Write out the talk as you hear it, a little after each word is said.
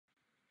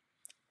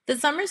The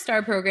Summer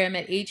Star program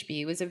at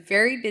HB was a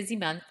very busy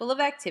month full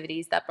of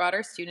activities that brought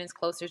our students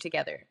closer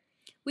together.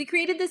 We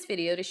created this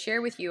video to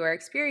share with you our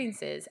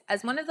experiences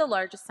as one of the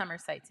largest summer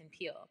sites in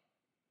Peel.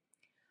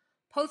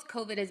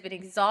 Post-COVID has been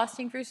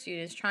exhausting for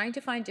students trying to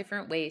find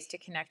different ways to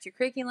connect to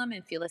curriculum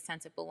and feel a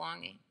sense of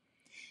belonging.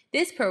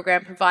 This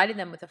program provided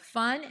them with a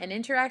fun and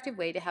interactive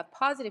way to have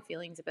positive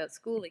feelings about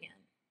school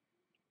again.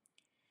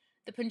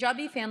 The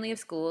Punjabi family of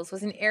schools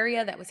was an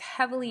area that was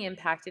heavily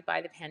impacted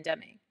by the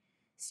pandemic.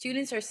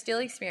 Students are still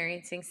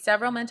experiencing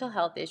several mental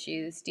health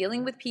issues,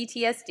 dealing with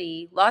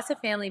PTSD, loss of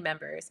family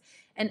members,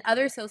 and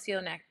other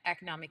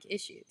socioeconomic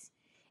issues.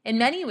 In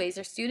many ways,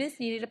 our students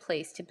needed a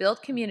place to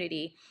build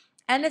community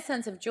and a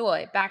sense of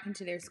joy back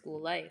into their school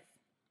life.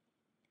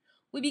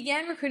 We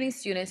began recruiting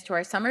students to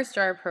our Summer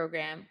Star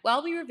program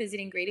while we were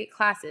visiting grade 8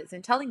 classes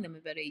and telling them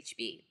about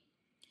HB.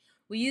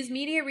 We used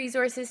media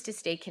resources to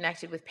stay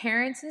connected with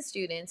parents and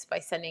students by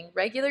sending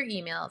regular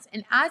emails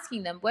and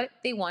asking them what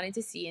they wanted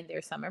to see in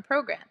their summer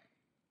program.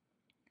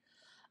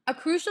 A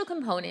crucial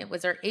component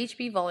was our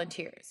HB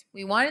volunteers.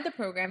 We wanted the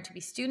program to be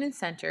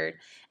student-centered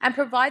and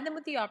provide them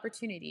with the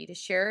opportunity to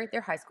share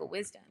their high school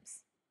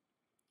wisdoms.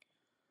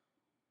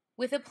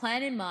 With a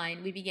plan in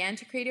mind, we began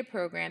to create a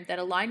program that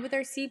aligned with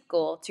our SEEP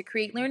goal to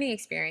create learning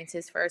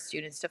experiences for our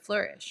students to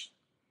flourish.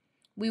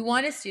 We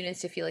wanted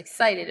students to feel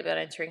excited about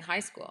entering high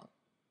school.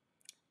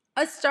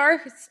 A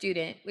star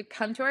student would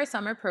come to our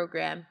summer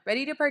program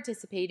ready to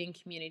participate in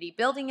community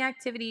building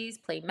activities,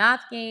 play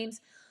math games,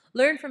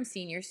 learn from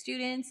senior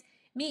students,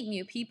 meet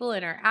new people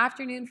in our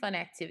afternoon fun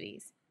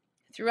activities.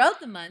 Throughout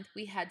the month,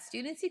 we had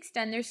students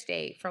extend their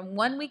stay from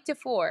 1 week to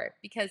 4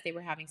 because they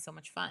were having so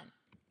much fun.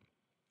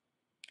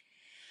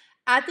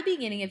 At the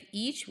beginning of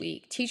each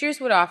week, teachers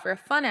would offer a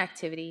fun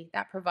activity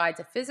that provides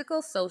a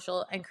physical,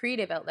 social, and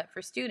creative outlet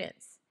for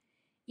students.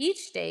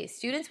 Each day,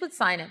 students would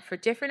sign up for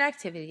different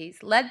activities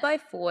led by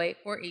FOI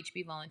or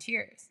HB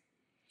volunteers.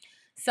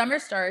 Summer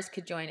Stars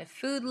could join a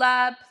food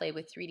lab, play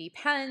with 3D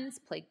pens,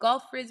 play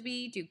golf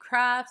frisbee, do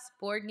crafts,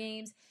 board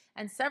games,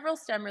 and several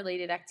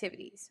STEM-related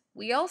activities.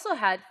 We also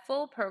had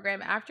full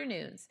program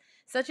afternoons,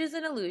 such as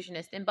an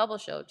illusionist and bubble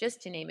show, just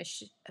to name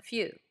a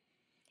few.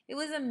 It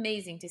was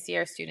amazing to see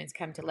our students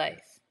come to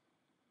life.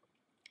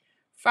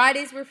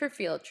 Fridays were for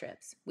field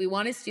trips. We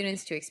wanted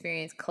students to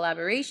experience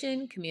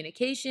collaboration,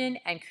 communication,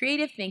 and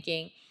creative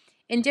thinking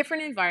in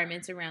different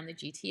environments around the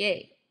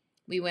GTA.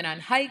 We went on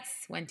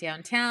hikes, went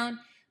downtown,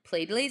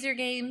 played laser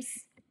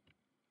games.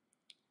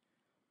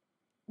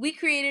 We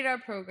created our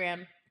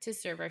program to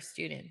serve our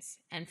students,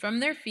 and from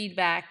their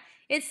feedback,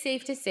 it's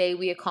safe to say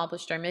we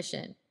accomplished our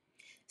mission.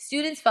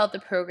 Students felt the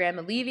program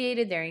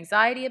alleviated their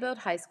anxiety about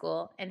high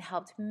school and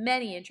helped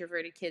many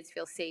introverted kids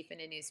feel safe in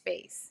a new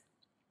space.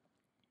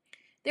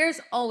 There's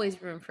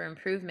always room for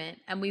improvement,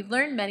 and we've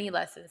learned many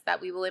lessons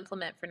that we will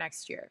implement for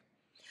next year.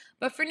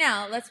 But for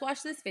now, let's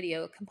watch this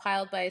video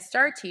compiled by a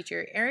star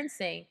teacher, Aaron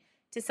Singh,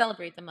 to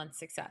celebrate the month's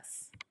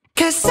success.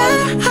 'Cause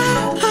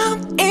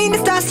I'm in the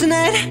stars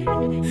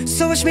tonight,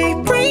 so watch me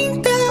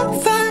bring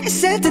the fire,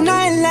 set the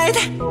night light.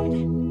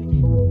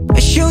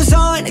 Shoes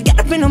on, get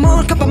up in the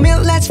morning, cup of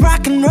milk, let's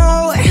rock and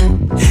roll.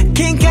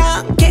 Kink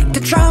out, kick the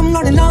drum,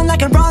 rolling on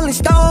like a rolling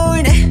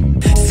stone.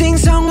 Sing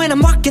song when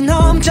I'm walking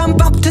home,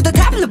 jump up to the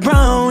top of the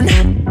brown.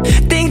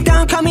 Ding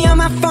dong, call me on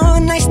my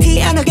phone, nice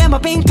tea and I'll get my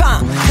ping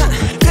pong.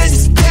 This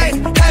is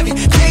dead heavy,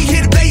 can't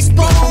hit the bass,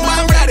 boom,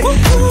 I'm ready.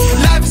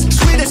 Life is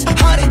sweet as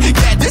honey,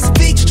 yeah, this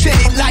beat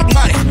chain like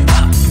money.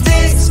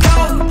 This go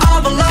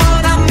all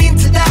alone, I'm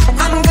into that,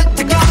 I'm good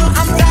to go,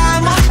 I'm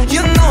diamond,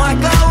 you know I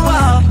glow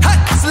up. Hey,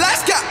 so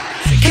let's go.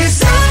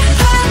 'Cause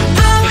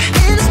I'm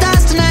in the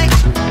stars tonight,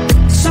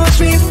 so watch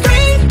me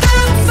bring the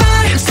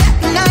fire, set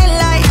the night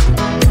light.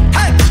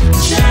 Hey,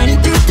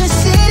 shining through the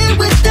city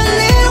with a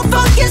little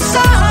funky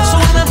soul. So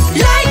I'ma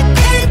light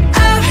it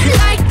up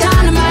like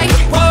dynamite.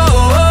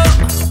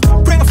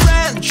 Whoa, bring a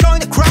friend, join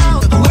the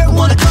crowd, we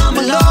wanna come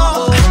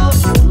along.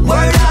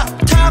 Word up,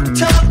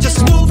 talk, just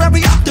move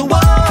every up the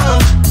wall.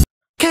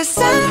 'Cause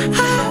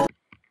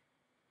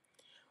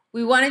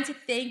We wanted to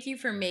thank you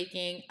for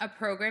making a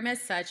program as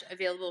such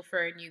available for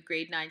our new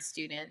grade 9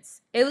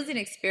 students. It was an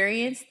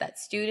experience that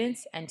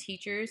students and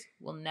teachers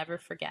will never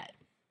forget.